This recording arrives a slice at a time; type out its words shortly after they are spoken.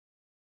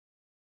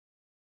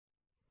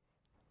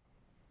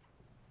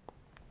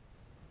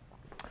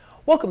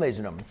Welcome, ladies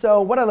and gentlemen. So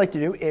what I'd like to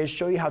do is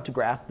show you how to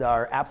graph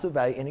our absolute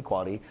value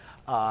inequality.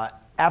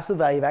 Absolute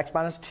value of x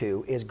minus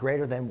 2 is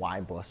greater than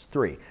y plus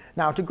 3.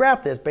 Now, to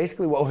graph this,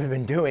 basically what we've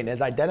been doing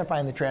is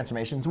identifying the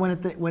transformations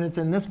when it's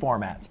in this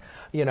format,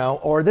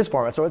 or this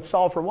format, so it's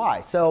solved for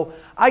y. So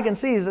I can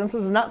see, since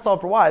this is not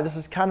solved for y, this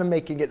is kind of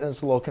making it a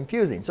little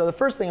confusing. So the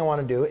first thing I want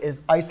to do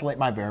is isolate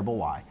my variable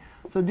y.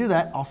 So to do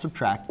that, I'll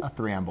subtract a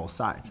 3 on both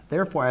sides.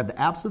 Therefore, I have the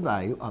absolute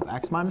value of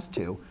x minus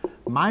 2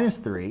 minus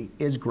 3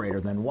 is greater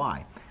than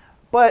y.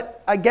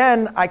 But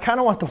again, I kind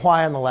of want the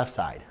y on the left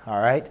side, all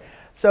right?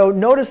 So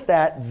notice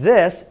that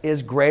this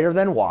is greater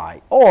than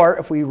y, or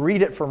if we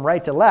read it from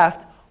right to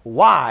left,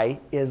 y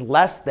is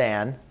less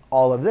than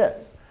all of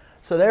this.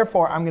 So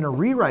therefore, I'm going to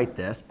rewrite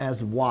this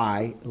as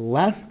y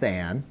less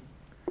than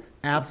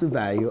absolute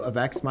value of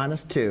x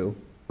minus 2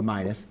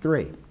 minus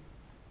 3.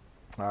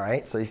 All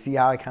right, so you see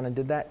how I kind of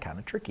did that? Kind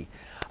of tricky.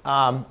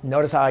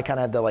 Notice how I kind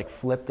of had to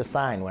flip the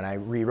sign when I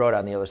rewrote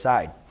on the other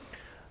side.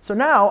 So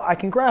now I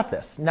can graph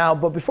this. Now,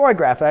 but before I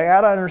graph it, I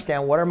got to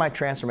understand what are my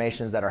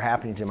transformations that are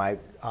happening to my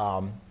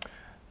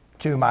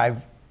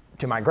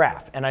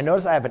graph. And I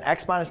notice I have an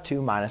x minus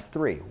 2 minus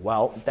 3.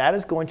 Well, that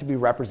is going to be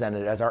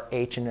represented as our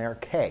h and our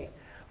k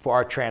for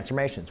our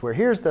transformations. Where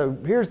here's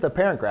the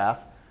parent graph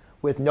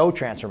with no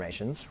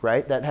transformations,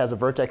 right? That has a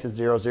vertex at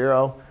 0,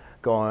 0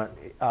 going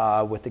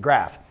with the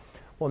graph.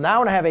 Well, now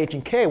when I have h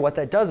and k, what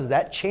that does is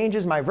that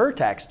changes my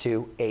vertex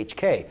to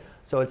hk.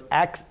 So it's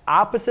x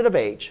opposite of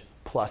h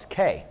plus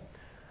k.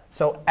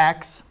 So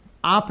x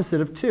opposite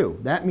of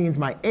 2. That means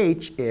my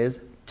h is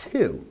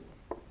 2.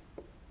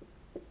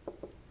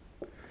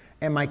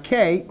 And my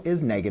k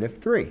is negative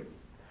 3.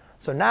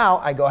 So now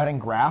I go ahead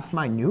and graph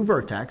my new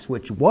vertex,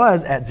 which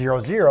was at 0,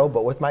 0,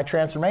 but with my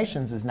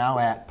transformations is now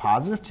at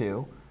positive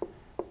 2,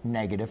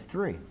 negative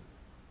 3.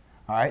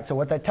 All right, so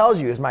what that tells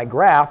you is my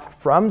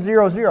graph from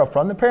 0, 0,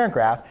 from the parent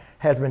graph,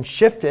 has been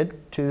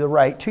shifted to the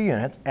right 2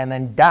 units and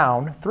then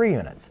down 3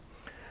 units.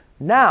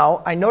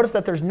 Now, I notice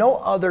that there's no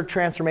other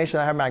transformation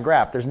I have in my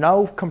graph. There's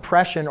no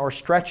compression or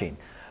stretching.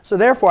 So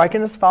therefore, I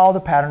can just follow the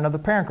pattern of the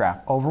parent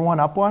graph. Over 1,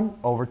 up 1,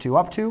 over 2,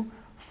 up 2,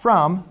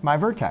 from my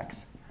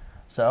vertex.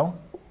 So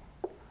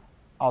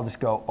I'll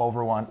just go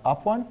over 1,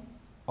 up 1,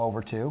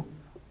 over 2,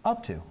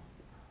 up 2.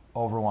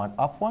 Over 1,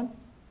 up 1,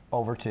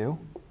 over 2,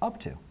 up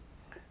 2.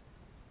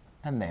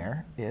 And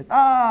there is,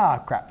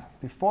 crap.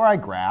 Before I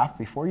graph,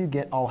 before you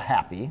get all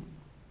happy,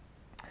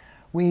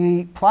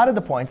 we plotted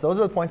the points. Those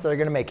are the points that are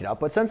going to make it up.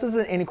 But since it's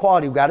an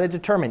inequality, we've got to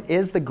determine,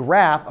 is the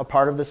graph a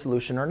part of the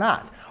solution or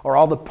not? Or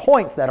all the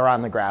points that are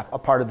on the graph a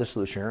part of the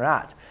solution or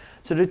not?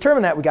 So to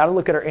determine that, we've got to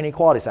look at our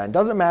inequality sign. It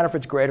doesn't matter if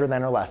it's greater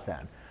than or less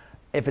than.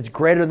 If it's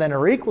greater than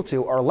or equal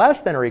to or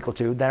less than or equal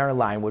to, then our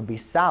line would be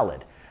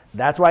solid.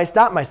 That's why I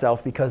stopped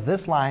myself, because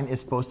this line is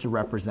supposed to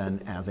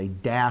represent as a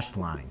dashed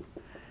line,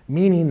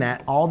 meaning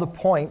that all the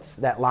points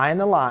that lie in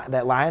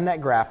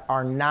that graph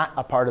are not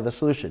a part of the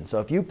solution. So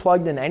if you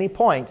plugged in any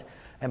point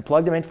and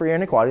plug them in for your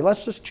inequality,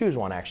 let's just choose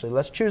one actually.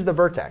 Let's choose the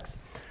vertex,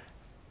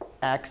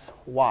 x,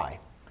 y.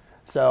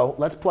 So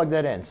let's plug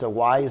that in. So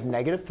y is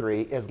negative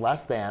 3 is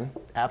less than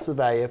absolute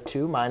value of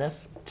 2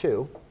 minus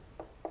 2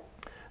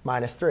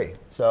 minus 3.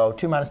 So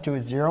 2 minus 2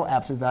 is 0.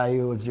 Absolute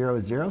value of 0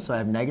 is 0. So I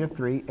have negative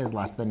 3 is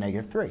less than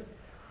negative 3.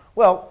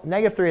 Well,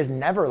 negative 3 is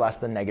never less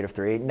than negative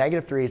 3.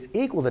 Negative 3 is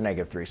equal to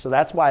negative 3. So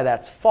that's why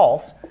that's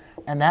false.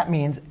 And that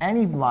means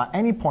any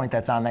point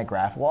that's on that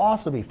graph will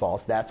also be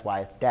false. That's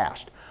why it's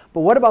dashed.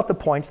 But what about the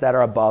points that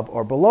are above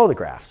or below the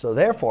graph? So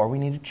therefore, we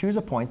need to choose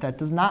a point that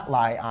does not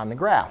lie on the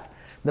graph.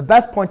 The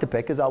best point to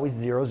pick is always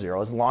 0,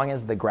 0, as long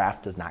as the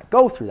graph does not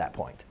go through that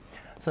point.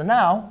 So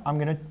now I'm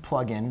going to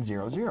plug in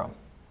 0, 0.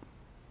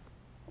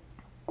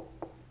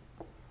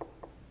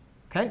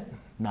 OK,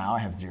 now I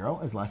have 0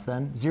 is less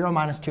than 0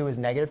 minus 2 is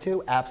negative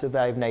 2. Absolute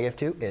value of negative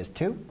 2 is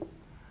 2.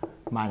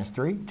 Minus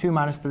 3. 2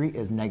 minus 3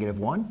 is negative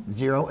 1.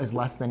 0 is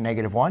less than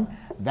negative 1.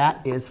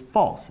 That is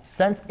false.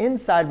 Since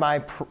inside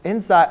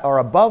or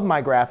above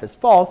my graph is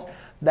false,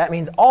 that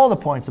means all the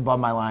points above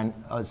my line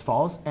is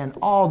false, and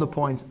all the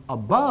points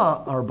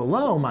above or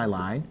below my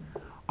line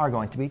are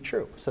going to be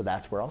true. So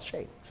that's where I'll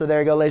shade. So there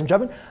you go, ladies and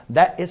gentlemen.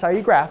 That is how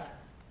you graph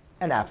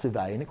an absolute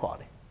value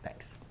inequality.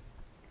 Thanks.